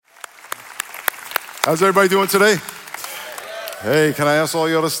How's everybody doing today? Hey, can I ask all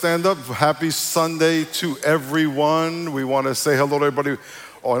y'all to stand up? Happy Sunday to everyone. We want to say hello to everybody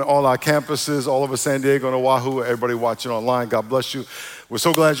on all our campuses, all over San Diego and Oahu, everybody watching online. God bless you. We're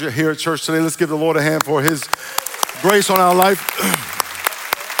so glad you're here at church today. Let's give the Lord a hand for his grace on our life.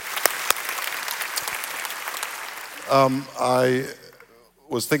 I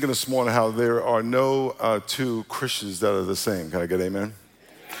was thinking this morning how there are no two Christians that are the same. Can I get amen?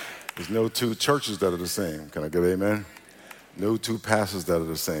 There's no two churches that are the same. Can I get amen? No two pastors that are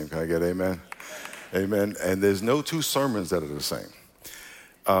the same. Can I get amen? Amen. And there's no two sermons that are the same.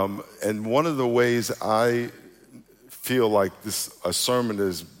 And one of the ways I feel like a sermon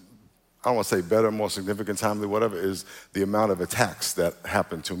is, I don't want to say better, more significant, timely, whatever, is the amount of attacks that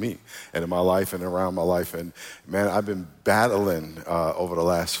happen to me and in my life and around my life. And man, I've been battling over the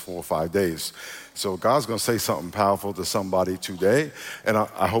last 4 or 5 days. So God's going to say something powerful to somebody today, and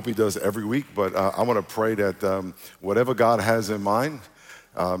I hope he does every week, but I want to pray that whatever God has in mind,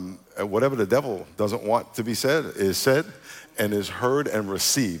 and whatever the devil doesn't want to be said, is said and is heard and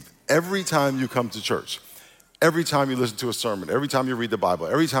received. Every time you come to church, every time you listen to a sermon, every time you read the Bible,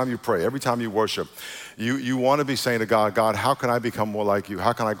 every time you pray, every time you worship, you want to be saying to God, God, how can I become more like you?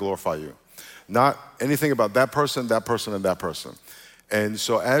 How can I glorify you? Not anything about that person, and that person. And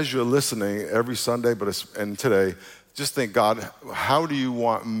so as you're listening every Sunday, and today, just think, God, how do you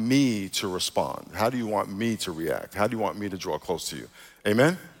want me to respond? How do you want me to react? How do you want me to draw close to you?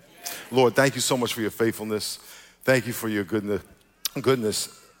 Amen? Lord, thank you so much for your faithfulness. Thank you for your goodness.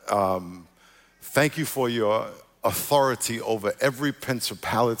 Thank you for your authority over every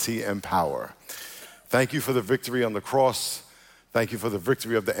principality and power. Thank you for the victory on the cross. Thank you for the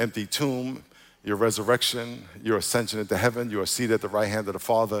victory of the empty tomb, your resurrection, your ascension into heaven. You are seated at the right hand of the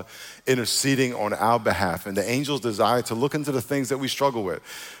Father, interceding on our behalf. And the angels desire to look into the things that we struggle with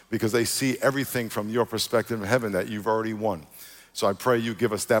because they see everything from your perspective in heaven that you've already won. So I pray you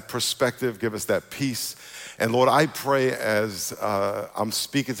give us that perspective, give us that peace. And Lord, I pray as I'm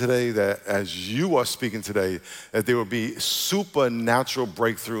speaking today, that as you are speaking today, that there will be supernatural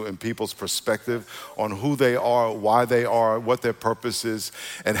breakthrough in people's perspective on who they are, why they are, what their purpose is,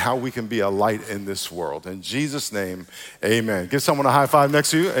 and how we can be a light in this world. In Jesus' name, amen. Give someone a high five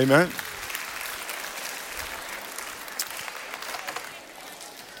next to you, amen.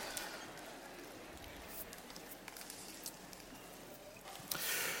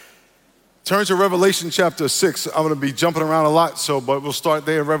 Turn to Revelation chapter 6. I'm going to be jumping around a lot, but we'll start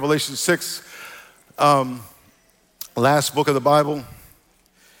there. Revelation 6, last book of the Bible.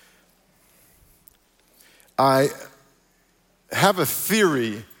 I have a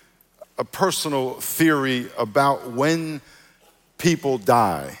theory, a personal theory about when people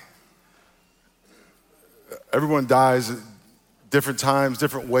die. Everyone dies at different times,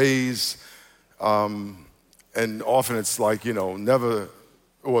 different ways, and often it's like,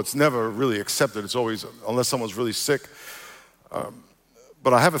 it's never really accepted. It's always, unless someone's really sick.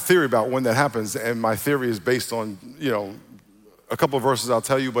 But I have a theory about when that happens, and my theory is based on, a couple of verses I'll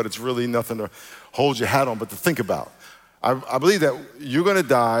tell you, but it's really nothing to hold your hat on, but to think about. I believe that you're going to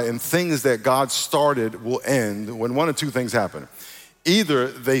die, and things that God started will end when one of two things happen. Either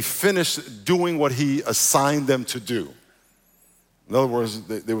they finish doing what he assigned them to do. In other words,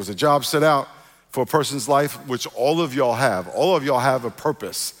 there was a job set out for a person's life, which all of y'all have. All of y'all have a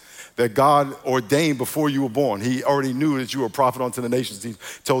purpose that God ordained before you were born. He already knew that you were a prophet unto the nations. He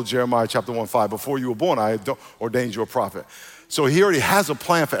told Jeremiah chapter 1:5, before you were born, I had ordained you a prophet. So he already has a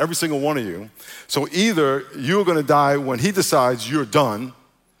plan for every single one of you. So either you're gonna die when he decides you're done,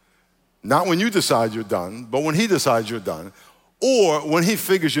 not when you decide you're done, but when he decides you're done, or when he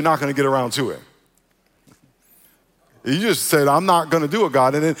figures you're not gonna get around to it. You just said, I'm not going to do it,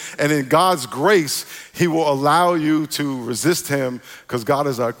 God. And in God's grace, he will allow you to resist him because God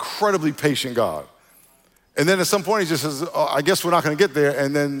is an incredibly patient God. And then at some point, he just says, I guess we're not going to get there.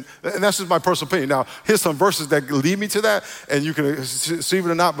 And that's just my personal opinion. Now, here's some verses that lead me to that, and you can receive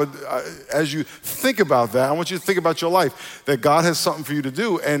it or not. But as you think about that, I want you to think about your life, that God has something for you to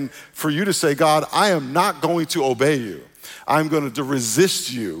do. And for you to say, God, I am not going to obey you. I'm going to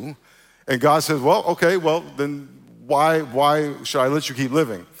resist you. And God says, well, okay, well, then why should I let you keep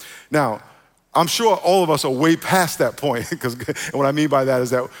living? Now, I'm sure all of us are way past that point, because what I mean by that is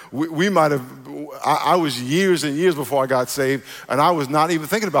that we might have, I was years and years before I got saved, and I was not even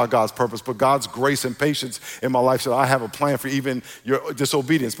thinking about God's purpose, but God's grace and patience in my life said, I have a plan for even your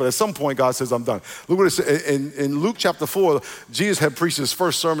disobedience. But at some point, God says, I'm done. Look what it says. In Luke chapter 4, Jesus had preached his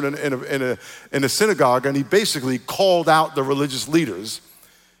first sermon in a synagogue, and he basically called out the religious leaders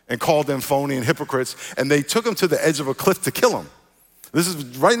and called them phony and hypocrites, and they took him to the edge of a cliff to kill him. This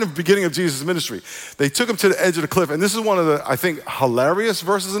is right in the beginning of Jesus' ministry. They took him to the edge of the cliff, and this is one of the, I think, hilarious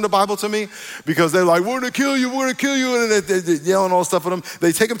verses in the Bible to me, because they're like, we're gonna kill you, and they're yelling all stuff at him.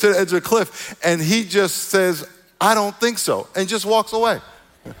 They take him to the edge of the cliff, and he just says, I don't think so, and just walks away.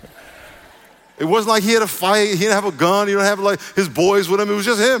 It wasn't like he had a fight, he didn't have a gun, he didn't have like his boys with him, it was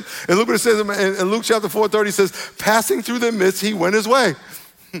just him. And look what it says in Luke chapter 4:30, it says, passing through their midst, he went his way.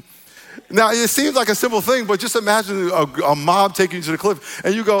 Now, it seems like a simple thing, but just imagine a mob taking you to the cliff,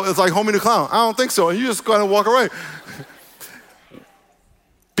 and you go, it's like Homie the Clown. I don't think so, and you just kind of walk away.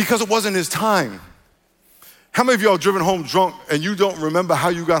 Because it wasn't his time. How many of y'all driven home drunk, and you don't remember how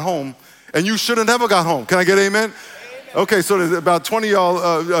you got home, and you should have never got home? Can I get amen? Okay, so there's about 20 of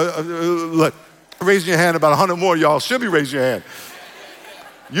y'all raising your hand, about 100 more of y'all should be raising your hand.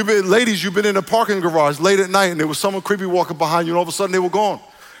 Ladies, you've been in a parking garage late at night, and there was someone creepy walking behind you, and all of a sudden they were gone.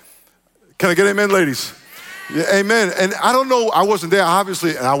 Can I get amen, ladies? Yeah, amen. And I don't know, I wasn't there,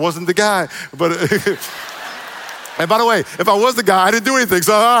 obviously, and I wasn't the guy. But and by the way, if I was the guy, I didn't do anything,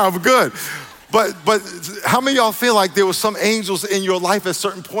 so I'm good. But how many of y'all feel like there were some angels in your life at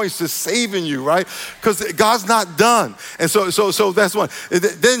certain points just saving you, right? Because God's not done. And so that's one.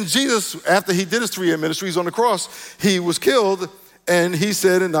 Then Jesus, after he did his 3-year ministry, he's on the cross, he was killed, and he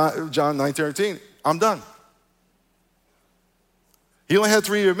said in John 9:13, I'm done. He only had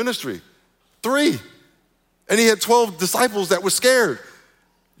 3-year ministry. 3. And he had 12 disciples that were scared.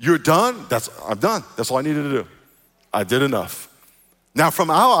 You're done? I'm done. That's all I needed to do. I did enough. Now,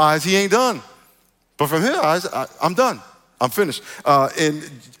 from our eyes, he ain't done. But from his eyes, I'm done. I'm finished. In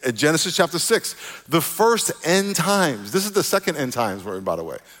Genesis chapter 6, the first end times. This is the second end times word, by the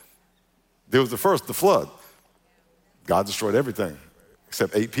way. There was the first, the flood. God destroyed everything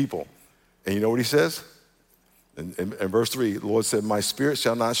except 8 people. And you know what he says? In verse 3, the Lord said, my spirit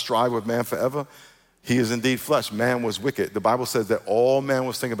shall not strive with man forever. He is indeed flesh. Man was wicked. The Bible says that all man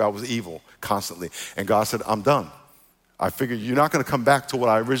was thinking about was evil constantly. And God said, I'm done. I figured you're not going to come back to what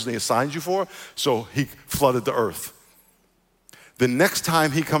I originally assigned you for, so he flooded the earth. The next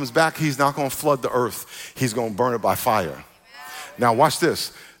time he comes back, he's not going to flood the earth. He's going to burn it by fire. Now watch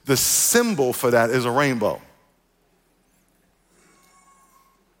this. The symbol for that is a rainbow.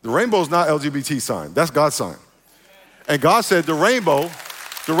 The rainbow is not LGBT sign. That's God's sign. And God said the rainbow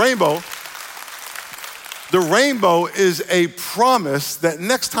is a promise that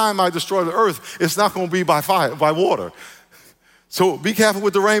next time I destroy the earth, it's not going to be by fire, by water. So be careful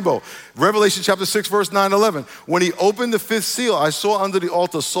with the rainbow. Revelation chapter 6, verse 9, 11. When he opened the 5th seal, I saw under the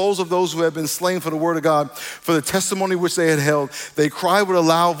altar souls of those who had been slain for the word of God, for the testimony which they had held. They cried with a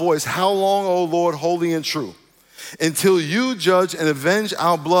loud voice, how long, O Lord, holy and true, until you judge and avenge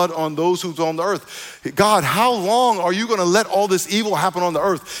our blood on those who are on the earth. God, how long are you going to let all this evil happen on the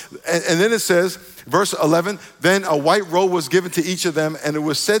earth? And then it says, verse 11, then a white robe was given to each of them, and it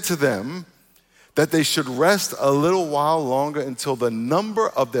was said to them that they should rest a little while longer until the number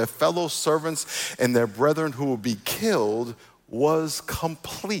of their fellow servants and their brethren who will be killed was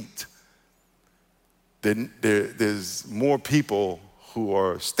complete. There's more people who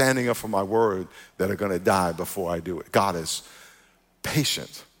are standing up for my word that are going to die before I do it. God is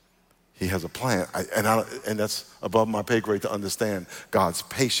patient. He has a plan. And that's above my pay grade to understand God's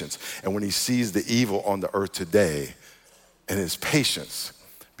patience. And when he sees the evil on the earth today and his patience,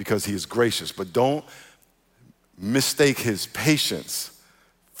 because he is gracious, but don't mistake his patience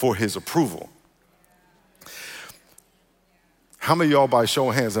for his approval. How many of y'all, by show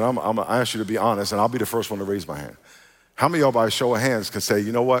of hands, and I'm going to ask you to be honest, and I'll be the first one to raise my hand. How many of y'all, by show of hands, can say,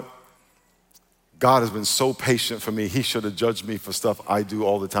 you know what? God has been so patient for me. He should have judged me for stuff I do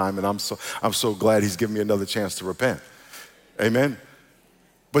all the time, and I'm so glad he's given me another chance to repent. Amen?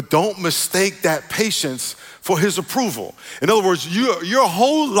 But don't mistake that patience for his approval. In other words, your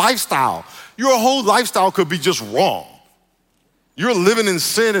whole lifestyle could be just wrong. You're living in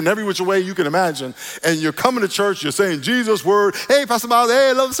sin in every which way you can imagine, and you're coming to church, you're saying Jesus' word, hey, Pastor Miles, hey,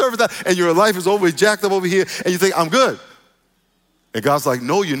 I love the service, and your life is always jacked up over here, and you think, I'm good. And God's like,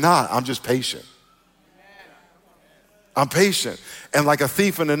 no, you're not. I'm just patient. I'm patient. And like a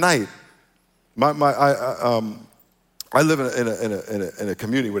thief in the night, I live in a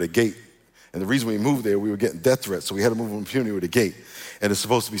community with a gate. And the reason we moved there, we were getting death threats, so we had to move from a community with a gate. And it's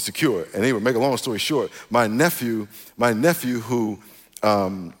supposed to be secure. And anyway, make a long story short, my nephew who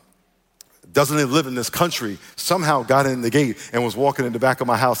doesn't live in this country, somehow got in the gate and was walking in the back of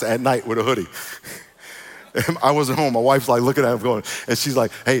my house at night with a hoodie. I wasn't home. My wife's like looking at him going, and she's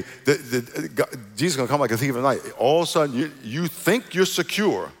like, hey, Jesus is going to come like a thief in the night. All of a sudden, you think you're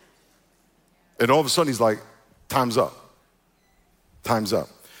secure. And all of a sudden, he's like, time's up. Time's up.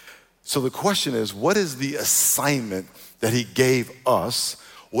 So the question is, what is the assignment that he gave us?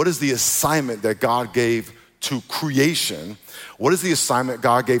 What is the assignment that God gave to creation? What is the assignment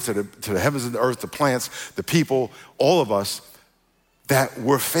God gave to the heavens and the earth, the plants, the people, all of us, that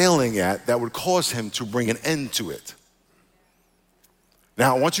we're failing at that would cause him to bring an end to it?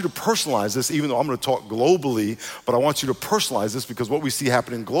 Now, I want you to personalize this, even though I'm going to talk globally, but I want you to personalize this because what we see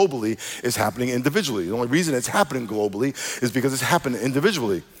happening globally is happening individually. The only reason it's happening globally is because it's happening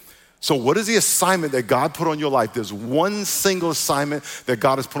individually. So what is the assignment that God put on your life? There's one single assignment that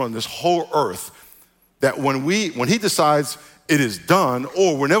God has put on this whole earth that when he decides it is done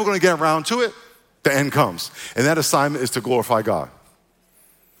or we're never going to get around to it, the end comes. And that assignment is to glorify God.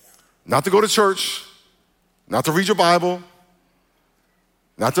 Not to go to church, not to read your Bible,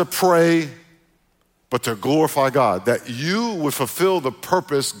 not to pray, but to glorify God. That you would fulfill the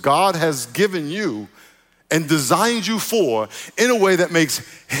purpose God has given you and designed you for in a way that makes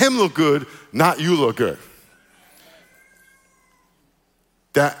him look good, not you look good.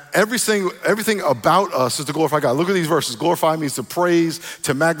 That everything about us is to glorify God. Look at these verses. Glorify means to praise,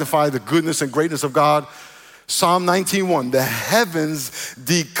 to magnify the goodness and greatness of God. Psalm 19:1, the heavens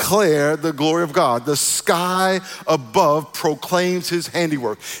declare the glory of God. The sky above proclaims his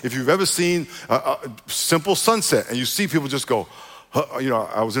handiwork. If you've ever seen a simple sunset and you see people just go,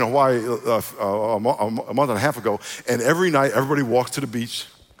 I was in Hawaii a month and a half ago, and every night everybody walks to the beach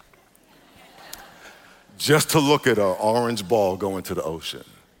just to look at an orange ball go into the ocean.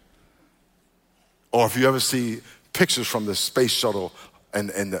 Or if you ever see pictures from the space shuttle and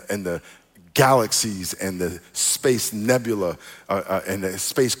the galaxies and the space nebula and the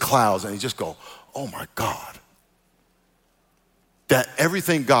space clouds, and you just go, oh my God. That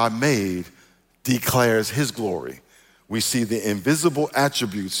everything God made declares his glory. We see the invisible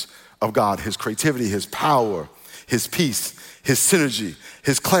attributes of God, his creativity, his power, his peace, his synergy,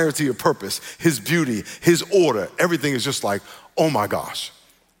 his clarity of purpose, his beauty, his order. Everything is just like, oh my gosh.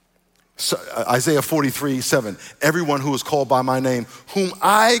 So, Isaiah 43:7, everyone who is called by my name, whom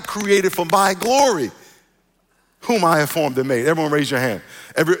I created for my glory, whom I have formed and made. Everyone raise your hand.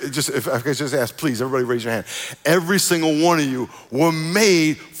 If I could just ask, please, everybody raise your hand. Every single one of you were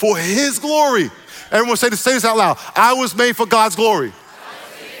made for his glory. Everyone say this out loud. I was made for God's glory.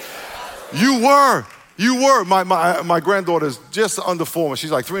 You were. My granddaughter's just under 4, and she's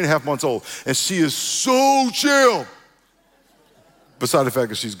like 3.5 months old, and she is so chill. Beside the fact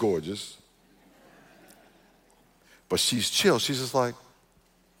that she's gorgeous. But she's chill. She's just like,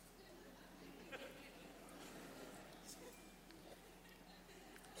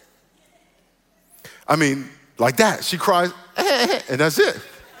 like that. She cries, and that's it.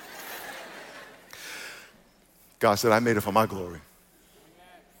 God said, I made her for my glory.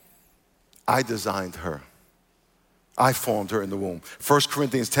 I designed her. I formed her in the womb. 1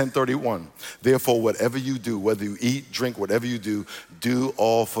 Corinthians 10:31. Therefore, whatever you do, whether you eat, drink, whatever you do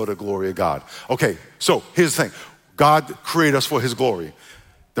all for the glory of God. Okay, so here's the thing. God created us for his glory.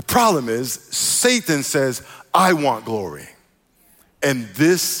 The problem is Satan says, I want glory. And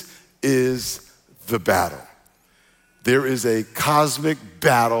this is the battle. There is a cosmic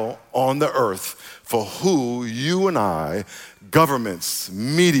battle on the earth for who you and I, governments,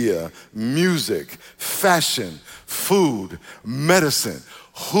 media, music, fashion, food, medicine,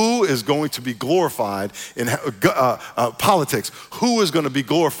 who is going to be glorified in politics? Who is going to be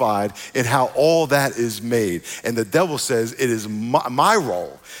glorified in how all that is made? And the devil says it is my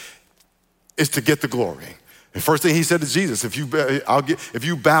role is to get the glory. The first thing he said to Jesus, if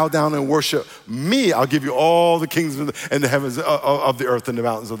you bow down and worship me, I'll give you all the kingdoms and the heavens of the earth and the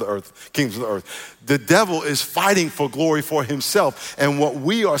mountains of the earth, kingdoms of the earth. The devil is fighting for glory for himself. And what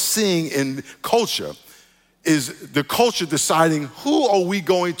we are seeing in culture is the culture deciding who are we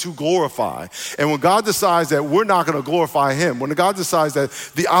going to glorify. And when God decides that we're not going to glorify him, when God decides that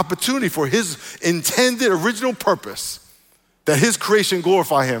the opportunity for his intended original purpose, that his creation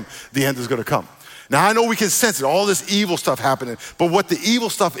glorify him, the end is going to come. Now, I know we can sense it, all this evil stuff happening, but what the evil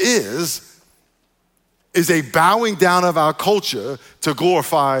stuff is a bowing down of our culture to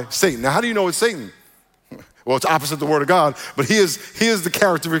glorify Satan. Now, how do you know it's Satan? Well, it's opposite the word of God, but here's the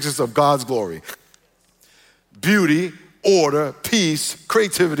characteristics of God's glory. Beauty, order, peace,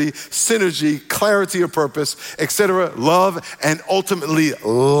 creativity, synergy, clarity of purpose, etc., love, and ultimately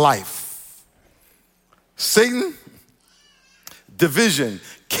life. Satan, division,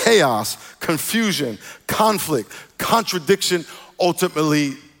 chaos, confusion, conflict, contradiction,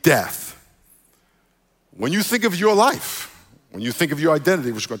 ultimately death. When you think of your life, when you think of your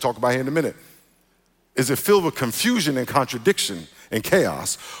identity, which we're going to talk about here in a minute, is it filled with confusion and contradiction and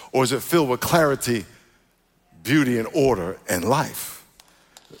chaos, or is it filled with clarity, beauty, and order and life?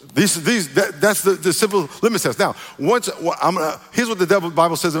 That's the simple litmus test. Now, here's what the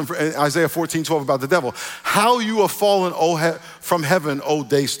Bible says in Isaiah 14:12 about the devil. How you are fallen, from heaven, O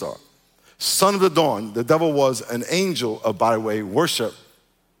day star, son of the dawn. The devil was an angel of, by the way, worship,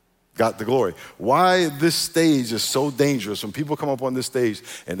 got the glory. Why this stage is so dangerous, when people come up on this stage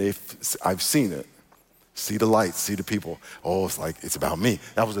and I've seen it, see the lights, see the people, oh, it's like, it's about me.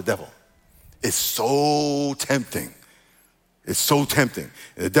 That was the devil. It's so tempting. It's so tempting.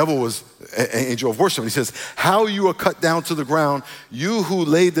 And the devil was an angel of worship. He says, how you are cut down to the ground, you who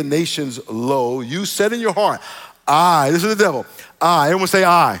laid the nations low, you said in your heart, this is the devil, everyone say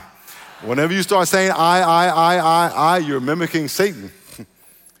I. Whenever you start saying I, you're mimicking Satan.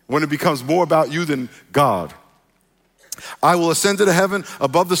 When it becomes more about you than God. I will ascend to the heaven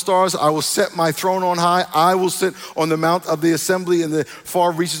above the stars. I will set my throne on high. I will sit on the mount of the assembly in the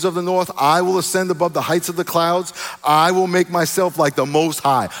far reaches of the north. I will ascend above the heights of the clouds. I will make myself like the Most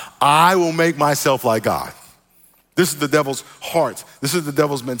High. I will make myself like God. This is the devil's heart. This is the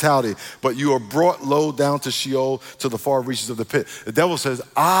devil's mentality. But you are brought low down to Sheol, to the far reaches of the pit. The devil says,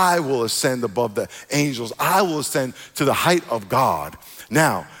 I will ascend above the angels. I will ascend to the height of God.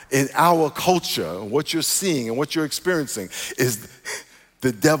 Now, in our culture, what you're seeing and what you're experiencing is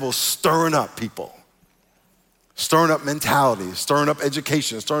the devil stirring up people, stirring up mentality, stirring up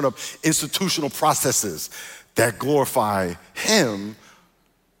education, stirring up institutional processes that glorify him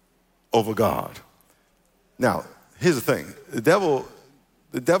over God. Now, here's the thing. The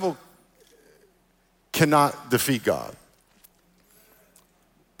devil cannot defeat God.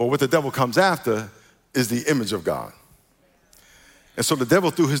 But what the devil comes after is the image of God. And so the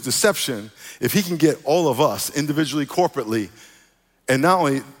devil, through his deception, if he can get all of us individually, corporately, and not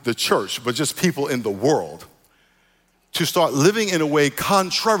only the church, but just people in the world, to start living in a way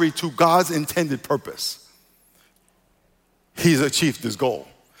contrary to God's intended purpose, he's achieved his goal.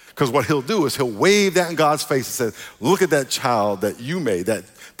 Because what he'll do is he'll wave that in God's face and say, look at that child that you made, that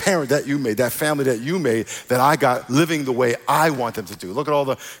parent that you made, that family that you made, that I got living the way I want them to do. Look at all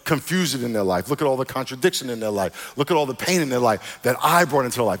the confusion in their life. Look at all the contradiction in their life. Look at all the pain in their life that I brought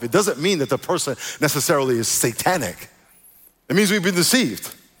into their life. It doesn't mean that the person necessarily is satanic. It means we've been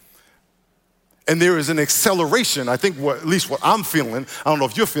deceived. And there is an acceleration, I think at least what I'm feeling, I don't know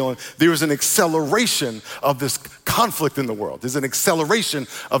if you're feeling, there is an acceleration of this conflict in the world. There's an acceleration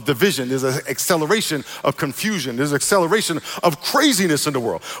of division. There's an acceleration of confusion. There's an acceleration of craziness in the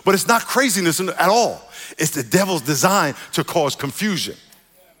world. But it's not craziness at all. It's the devil's design to cause confusion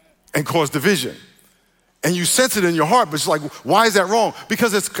and cause division. And you sense it in your heart, but it's like, why is that wrong?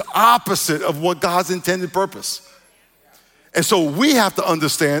 Because it's opposite of what God's intended purpose. And so we have to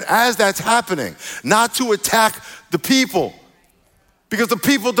understand, as that's happening, not to attack the people, because the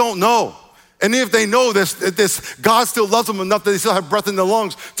people don't know. And if they know this, God still loves them enough that they still have breath in their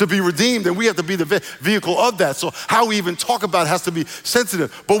lungs to be redeemed, and we have to be the vehicle of that. So how we even talk about it has to be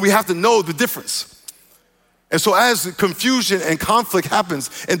sensitive, but we have to know the difference. And so as confusion and conflict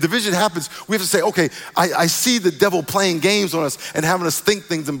happens and division happens, we have to say, okay, I see the devil playing games on us and having us think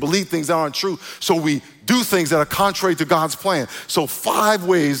things and believe things that aren't true. So we do things that are contrary to God's plan. So 5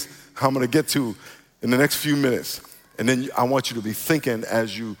 ways I'm gonna get to in the next few minutes. And then I want you to be thinking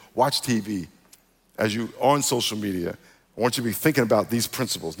as you watch TV, as you are on social media, I want you to be thinking about these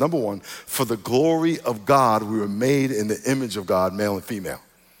principles. Number 1, for the glory of God, we were made in the image of God, male and female.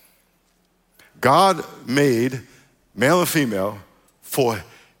 God made male and female for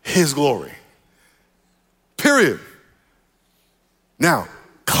his glory. Period. Now,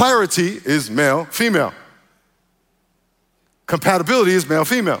 clarity is male, female. Compatibility is male,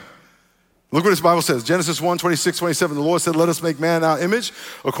 female. Look what this Bible says. Genesis 1, 26, 27. The Lord said, let us make man in our image,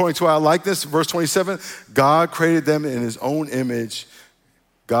 according to our likeness. Verse 27, God created them in his own image.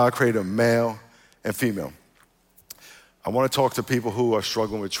 God created a male and female. I want to talk to people who are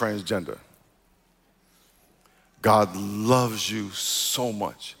struggling with transgender. God loves you so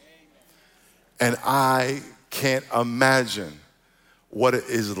much. And I can't imagine what it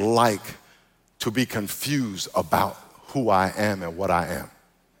is like to be confused about who I am and what I am.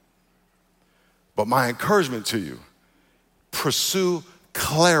 But my encouragement to you, pursue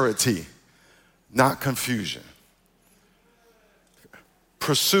clarity, not confusion.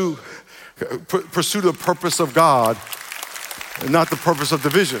 Pursue the purpose of God, not the purpose of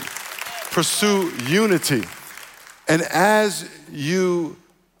division. Pursue unity. And as you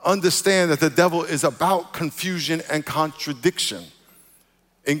understand that the devil is about confusion and contradiction,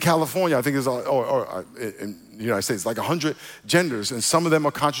 in California, I think there's, or in the United States, like 100 genders, and some of them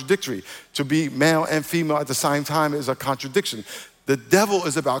are contradictory. To be male and female at the same time is a contradiction. The devil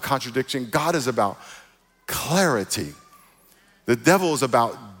is about contradiction. God is about clarity. The devil is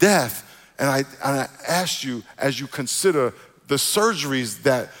about death. And I ask you, as you consider the surgeries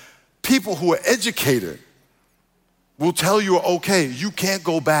that people who are educated will tell you are okay, you can't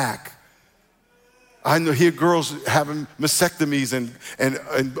go back. I hear girls having mastectomies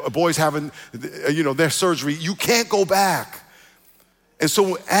and boys having, their surgery. You can't go back. And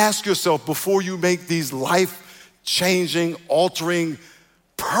so ask yourself before you make these life-changing, altering,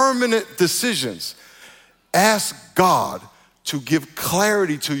 permanent decisions, ask God to give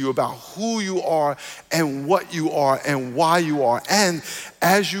clarity to you about who you are and what you are and why you are. And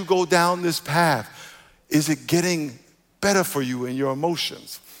as you go down this path, is it getting better for you in your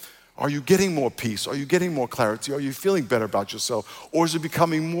emotions? Are you getting more peace? Are you getting more clarity? Are you feeling better about yourself? Or is it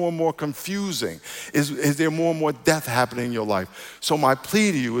becoming more and more confusing? Is there more and more death happening in your life? So my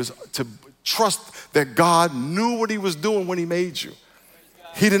plea to you is to trust that God knew what he was doing when he made you.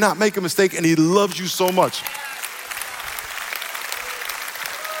 He did not make a mistake, and he loves you so much.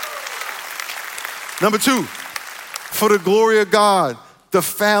 Number 2, for the glory of God, the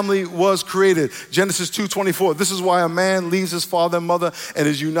family was created. Genesis 2:24, this is why a man leaves his father and mother and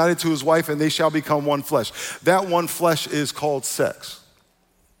is united to his wife, and they shall become one flesh. That one flesh is called sex.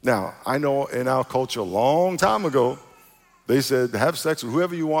 Now, I know in our culture a long time ago, they said have sex with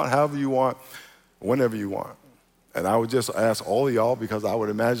whoever you want, however you want, whenever you want. And I would just ask all of y'all, because I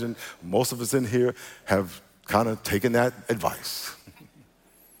would imagine most of us in here have kind of taken that advice.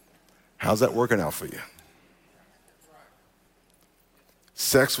 How's that working out for you?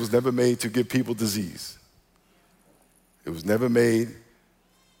 Sex was never made to give people disease. It was never made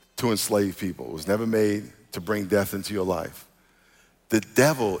to enslave people. It was never made to bring death into your life. The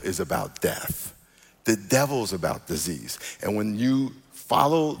devil is about death. The devil is about disease. And when you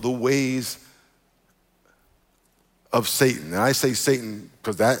follow the ways of Satan, and I say Satan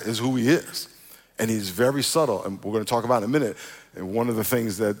because that is who he is, and he's very subtle, and we're going to talk about in a minute, and one of the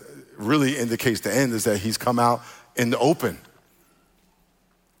things that really indicates the end is that he's come out in the open.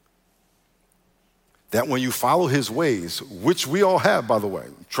 That when you follow his ways, which we all have, by the way,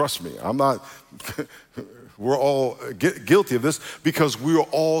 trust me, we're all guilty of this because we are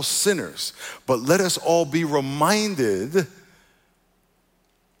all sinners. But let us all be reminded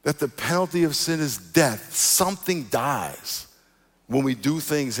that the penalty of sin is death. Something dies when we do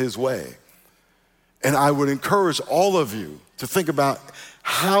things his way. And I would encourage all of you to think about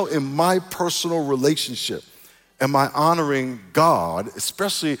how in my personal relationship am I honoring God,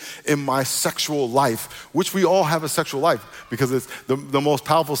 especially in my sexual life, which we all have a sexual life, because it's the most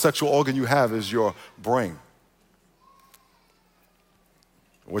powerful sexual organ you have is your brain.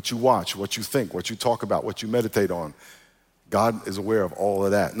 What you watch, what you think, what you talk about, what you meditate on. God is aware of all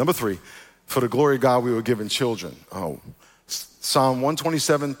of that. Number 3, for the glory of God, we were given children. Psalm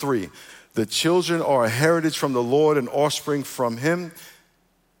 127:3. The children are a heritage from the Lord and offspring from him.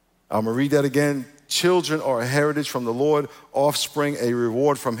 I'm going to read that again. Children are a heritage from the Lord, offspring a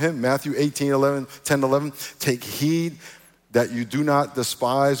reward from him. Matthew 10:11. Take heed that you do not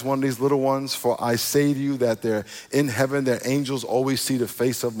despise one of these little ones, for I say to you that they're in heaven, their angels always see the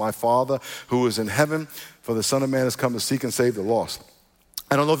face of my Father who is in heaven, for the Son of Man has come to seek and save the lost.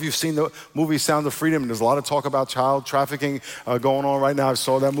 I don't know if you've seen the movie Sound of Freedom, and there's a lot of talk about child trafficking going on right now. I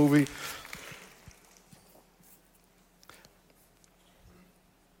saw that movie.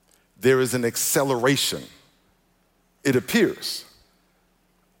 There is an acceleration, it appears,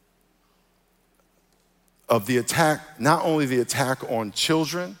 of the attack, not only the attack on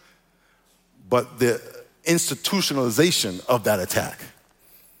children, but the institutionalization of that attack.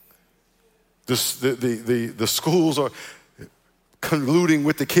 The schools are colluding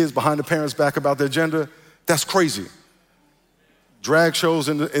with the kids behind the parents' back about their gender. That's crazy. Drag shows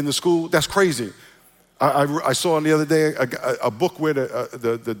in the school, that's crazy. I saw the other day a book where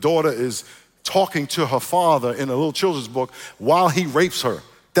the daughter is talking to her father in a little children's book while he rapes her.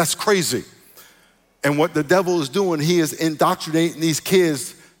 That's crazy. And what the devil is doing, he is indoctrinating these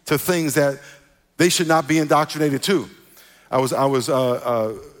kids to things that they should not be indoctrinated to. I was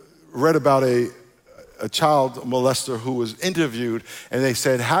read about a child molester who was interviewed, and they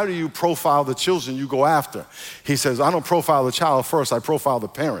said, how do you profile the children you go after? He says, I don't profile the child first, I profile the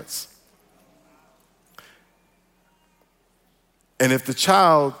parents. And if the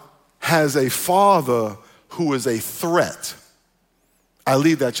child has a father who is a threat, I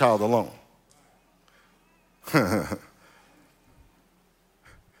leave that child alone.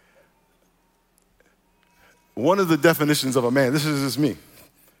 One of the definitions of a man, this is just me,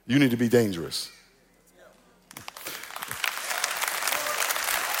 you need to be dangerous.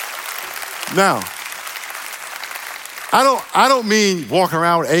 Now, I don't mean walking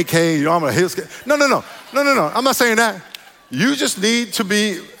around with AK, I'm gonna hit. No, I'm not saying that. You just need to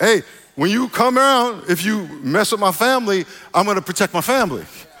be, hey, when you come around, if you mess with my family, I'm gonna protect my family.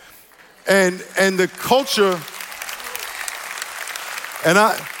 And the culture,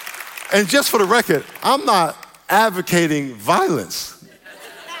 and just for the record, I'm not advocating violence.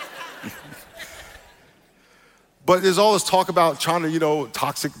 But there's all this talk about trying to,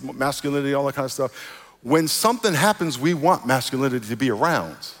 toxic masculinity, all that kind of stuff. When something happens, we want masculinity to be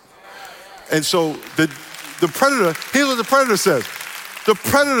around. And so the predator, here's what the predator says. The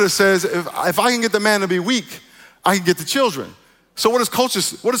predator says, if I can get the man to be weak, I can get the children. So what is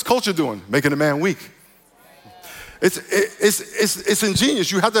culture doing? Making the man weak. It's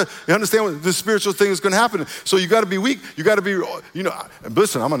ingenious. You have to understand what the spiritual thing is going to happen. So you got to be weak. You got to be,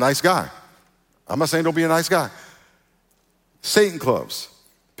 listen, I'm a nice guy. I'm not saying don't be a nice guy. Satan clubs,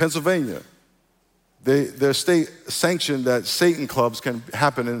 Pennsylvania, their state sanctioned that Satan clubs can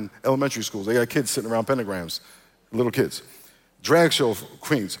happen in elementary schools. They got kids sitting around pentagrams, little kids. Drag show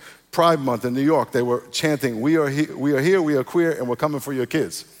queens, Pride Month in New York, they were chanting, we are here, we are queer, and we're coming for your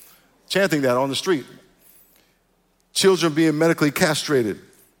kids. Chanting that on the street. Children being medically castrated.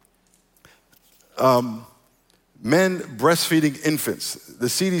 Men breastfeeding infants. The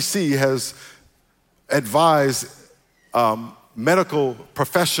CDC has advised medical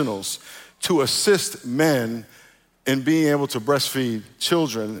professionals to assist men in being able to breastfeed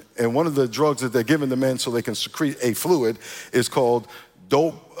children. And one of the drugs that they're giving the men so they can secrete a fluid is called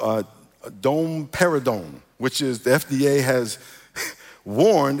domperidone, which is the FDA has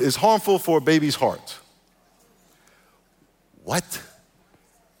warned is harmful for a baby's heart. What?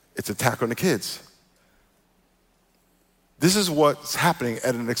 It's an attack on the kids. This is what's happening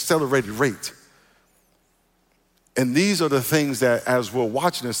at an accelerated rate. And these are the things that, as we're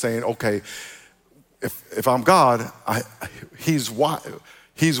watching this, saying, okay, if I'm God, he's watching.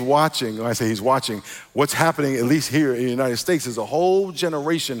 When I say he's watching, what's happening, at least here in the United States, is a whole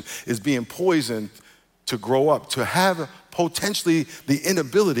generation is being poisoned to grow up, to have potentially the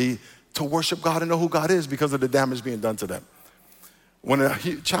inability to worship God and know who God is because of the damage being done to them. When a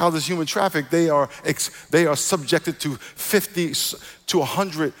child is human trafficked, they are subjected to 50 to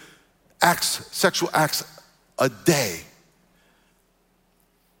 100 sexual acts a day.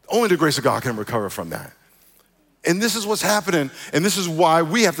 Only the grace of God can recover from that. And this is what's happening, and this is why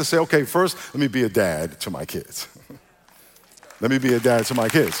we have to say, okay, first, let me be a dad to my kids. Let me be a dad to my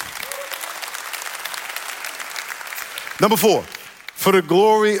kids. Number 4. For the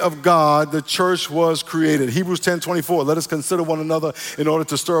glory of God, the church was created. Hebrews 10:24, let us consider one another in order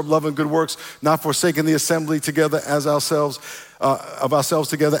to stir up love and good works, not forsaking the assembly together as ourselves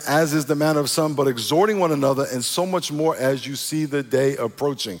together, as is the manner of some, but exhorting one another, and so much more as you see the day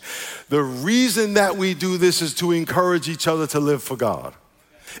approaching. The reason that we do this is to encourage each other to live for God.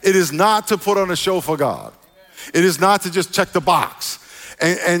 It is not to put on a show for God. It is not to just check the box.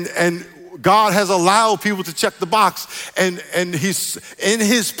 And God has allowed people to check the box, and he's in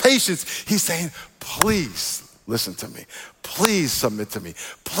his patience, he's saying, please listen to me. Please submit to me.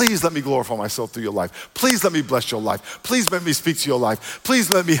 Please let me glorify myself through your life. Please let me bless your life. Please let me speak to your life.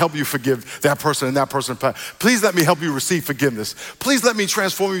 Please let me help you forgive that person and that person. Please let me help you receive forgiveness. Please let me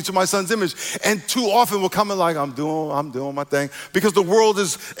transform you to my son's image. And too often we're coming like, I'm doing my thing, because the world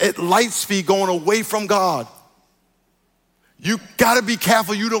is at light speed going away from God. You gotta be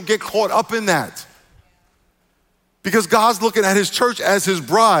careful you don't get caught up in that. Because God's looking at his church as his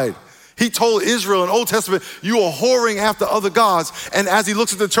bride. He told Israel in the Old Testament, you are whoring after other gods. And as he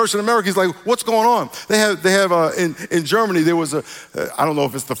looks at the church in America, he's like, what's going on? They have in Germany, there was I don't know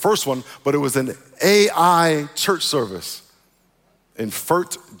if it's the first one, but it was an AI church service in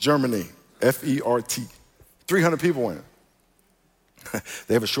Fürth, Germany, F-E-R-T. 300 people in it.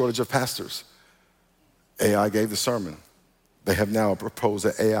 They have a shortage of pastors. AI gave the sermon. They have now proposed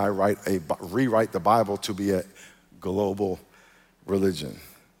that AI rewrite the Bible to be a global religion.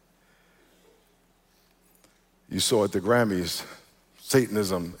 You saw at the Grammys,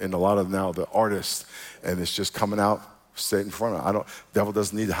 Satanism in a lot of now the artists, and it's just coming out straight in front of them. Devil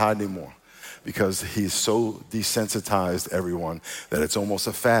doesn't need to hide anymore, because he's so desensitized everyone that it's almost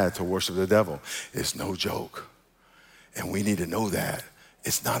a fad to worship the devil. It's no joke. And we need to know that.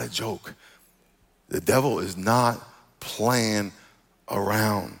 It's not a joke. The devil is not playing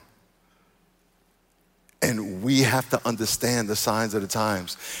around. And we have to understand the signs of the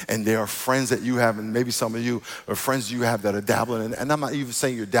times. And there are friends that you have, and maybe some of you are friends you have that are dabbling in, and I'm not even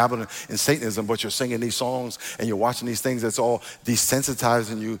saying you're dabbling in Satanism, but you're singing these songs and you're watching these things that's all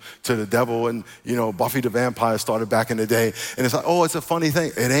desensitizing you to the devil. And Buffy the Vampire started back in the day, and it's like, oh, it's a funny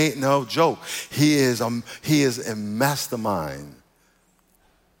thing. It ain't no joke. He is a mastermind.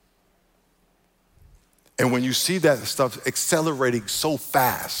 And when you see that stuff accelerating so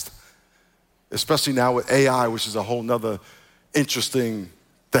fast, especially now with AI, which is a whole nother interesting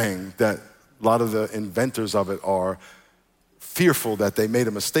thing that a lot of the inventors of it are fearful that they made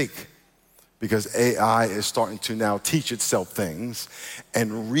a mistake, because AI is starting to now teach itself things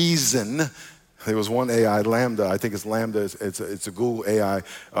and reason. There was one AI, Lambda, I think it's Lambda, it's a Google AI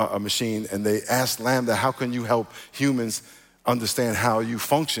a machine, and they asked Lambda, how can you help humans understand how you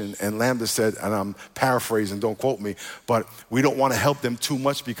function? And Lambda said, and I'm paraphrasing, don't quote me, but we don't want to help them too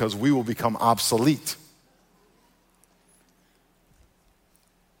much because we will become obsolete.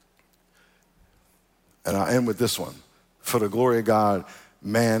 And I'll end with this one. For the glory of God,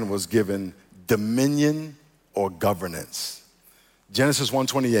 man was given dominion or governance. Genesis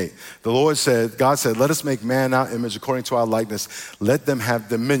 1:28. The Lord said, God said, let us make man in our image according to our likeness. Let them have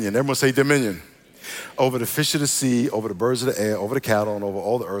dominion. Everyone say dominion. Over the fish of the sea, over the birds of the air, over the cattle, and over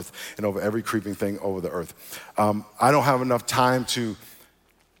all the earth, and over every creeping thing over the earth. I don't have enough time to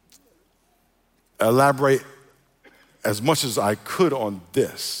elaborate as much as I could on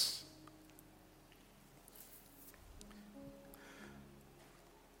this.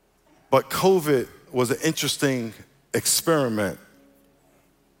 But COVID was an interesting experiment.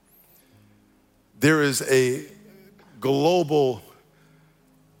 There is a global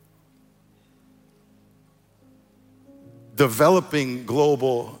developing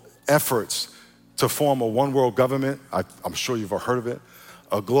global efforts to form a one world government. I'm sure you've heard of it.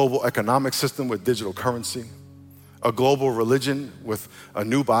 A global economic system with digital currency. A global religion with a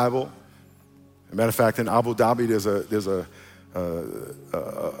new Bible. As a matter of fact, in Abu Dhabi, there's a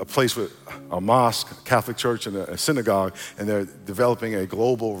place with a mosque, Catholic church, and a synagogue, and they're developing a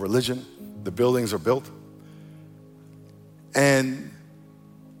global religion. The buildings are built. And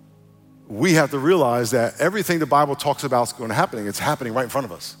we have to realize that everything the Bible talks about is going to happen. It's happening right in front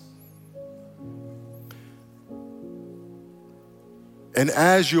of us. And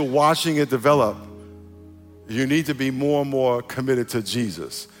as you're watching it develop, you need to be more and more committed to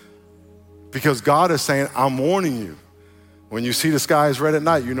Jesus. Because God is saying, I'm warning you. When you see the skies red at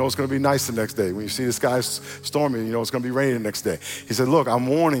night, you know it's going to be nice the next day. When you see the skies stormy, you know it's going to be rainy the next day. He said, look, I'm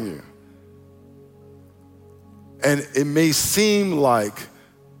warning you. And it may seem like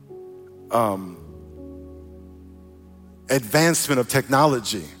advancement of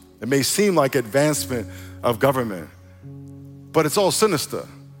technology. It may seem like advancement of government. But it's all sinister.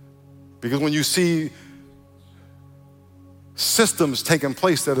 Because when you see systems taking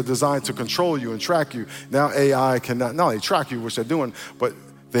place that are designed to control you and track you, now AI can not only track you, which they're doing, but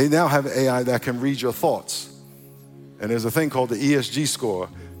they now have AI that can read your thoughts. And there's a thing called the ESG score,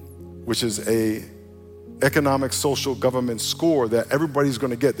 which is a economic, social, government score that everybody's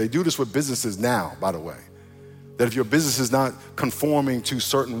going to get. They do this with businesses now, by the way. That if your business is not conforming to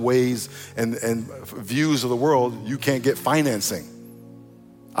certain ways and views of the world, you can't get financing.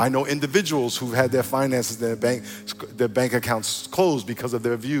 I know individuals who've had their finances, their bank accounts closed because of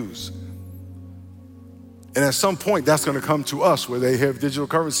their views. And at some point, that's going to come to us where they have digital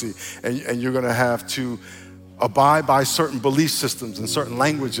currency, and you're going to have to abide by certain belief systems and certain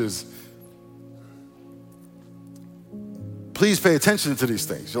languages. Please pay attention to these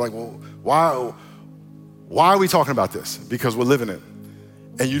things. You're like, well, why are we talking about this? Because we're living it.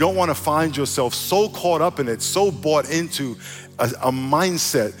 And you don't want to find yourself so caught up in it, so bought into a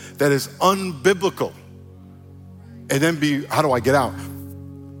mindset that is unbiblical. And then how do I get out?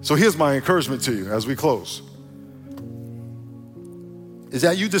 So here's my encouragement to you as we close. Is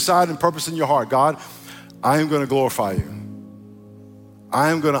that you decide and purpose in your heart, God, I am going to glorify you.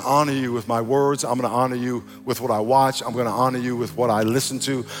 I am going to honor you with my words. I'm going to honor you with what I watch. I'm going to honor you with what I listen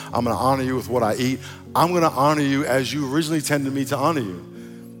to. I'm going to honor you with what I eat. I'm going to honor you as you originally intended me to honor you.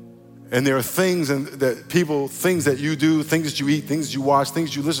 And there are things things that you do, things that you eat, things that you watch,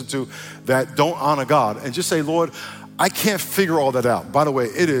 things you listen to that don't honor God. And just say, Lord, I can't figure all that out. By the way,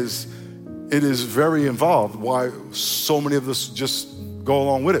 it is very involved why so many of us just go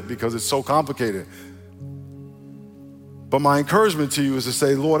along with it, because it's so complicated. But my encouragement to you is to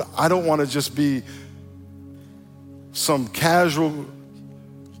say, Lord, I don't want to just be some casual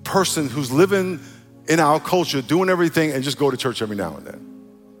person who's living in our culture, doing everything, and just go to church every now and then.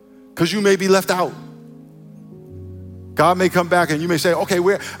 Because you may be left out. God may come back and you may say, okay,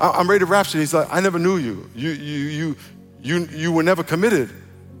 I'm ready to rapture. He's like, I never knew you. You were never committed.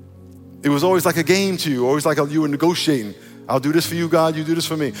 It was always like a game to you, always like you were negotiating. I'll do this for you, God, you do this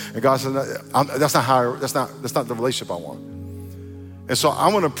for me. And God said, that's not the relationship I want. And so I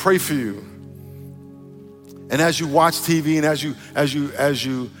want to pray for you. And as you watch TV and as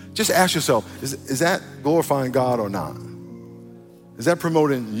you just ask yourself, is that glorifying God or not? Is that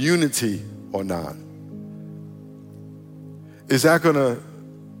promoting unity or not? is that going to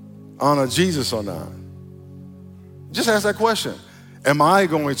honor Jesus or not? Just ask that question. Am I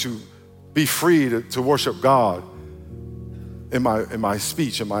going to be free to worship God in my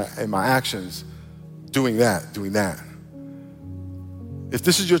speech, in my actions, doing that? If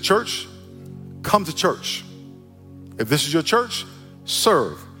this is your church, come to church. If this is your church,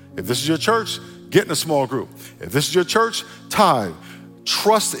 serve. If this is your church, get in a small group. If this is your church, tithe.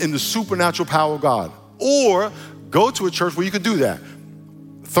 Trust in the supernatural power of God. Or go to a church where you can do that.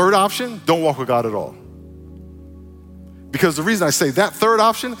 Third option, don't walk with God at all. Because the reason I say that third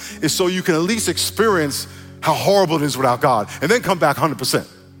option is so you can at least experience how horrible it is without God and then come back 100%.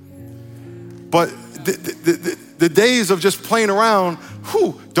 But the days of just playing around,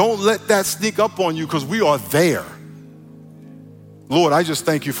 don't let that sneak up on you because we are there. Lord, I just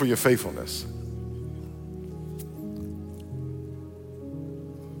thank you for your faithfulness.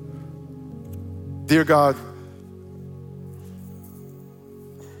 Dear God,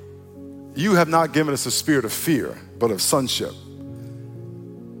 you have not given us a spirit of fear, but of sonship,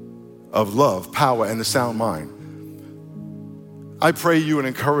 of love, power, and a sound mind. I pray you would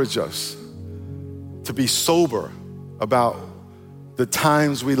encourage us to be sober about the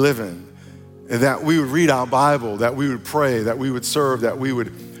times we live in, and that we would read our Bible, that we would pray, that we would serve, that we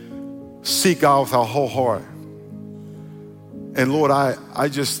would seek God with our whole heart. And Lord, I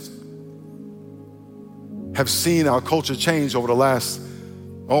just have seen our culture change over the last,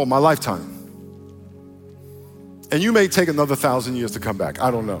 my lifetime. And you may take another 1,000 years to come back.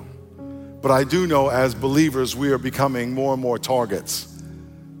 I don't know. But I do know as believers, we are becoming more and more targets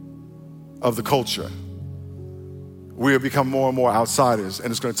of the culture. We have become more and more outsiders,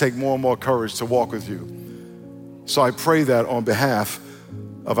 and it's going to take more and more courage to walk with you. So I pray that on behalf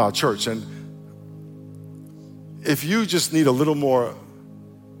of our church. And if you just need a little more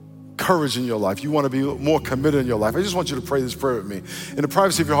courage in your life, you want to be more committed in your life, I just want you to pray this prayer with me. In the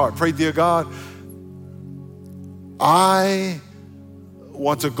privacy of your heart, pray, dear God, I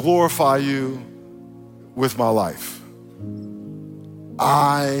want to glorify you with my life.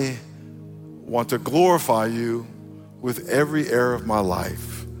 I want to glorify you with every area of my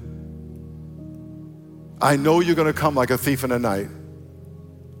life. I know you're going to come like a thief in the night,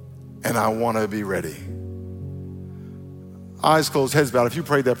 and I want to be ready. Eyes closed, heads bowed. If you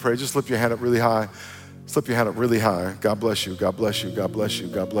prayed that prayer, just slip your hand up really high. Slip your hand up really high. God bless you. God bless you. God bless you.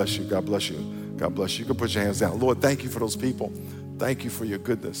 God bless you. God bless you. God bless you. You can put your hands down. Lord, thank you for those people. Thank you for your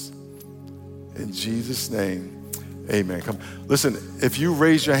goodness. In Jesus' name, amen. Come. Listen, if you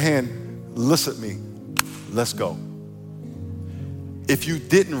raise your hand, listen to me. Let's go. If you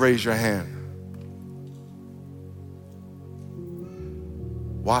didn't raise your hand,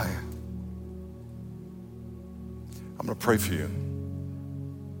 why? I'm going to pray for you.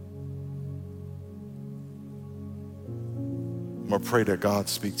 I'm going to pray that God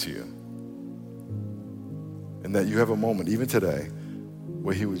speak to you. And that you have a moment, even today,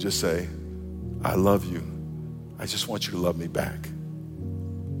 where he would just say, I love you. I just want you to love me back.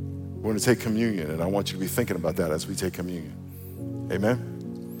 We're going to take communion, and I want you to be thinking about that as we take communion.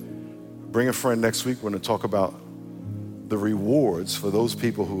 Amen? Bring a friend next week. We're going to talk about the rewards for those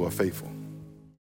people who are faithful.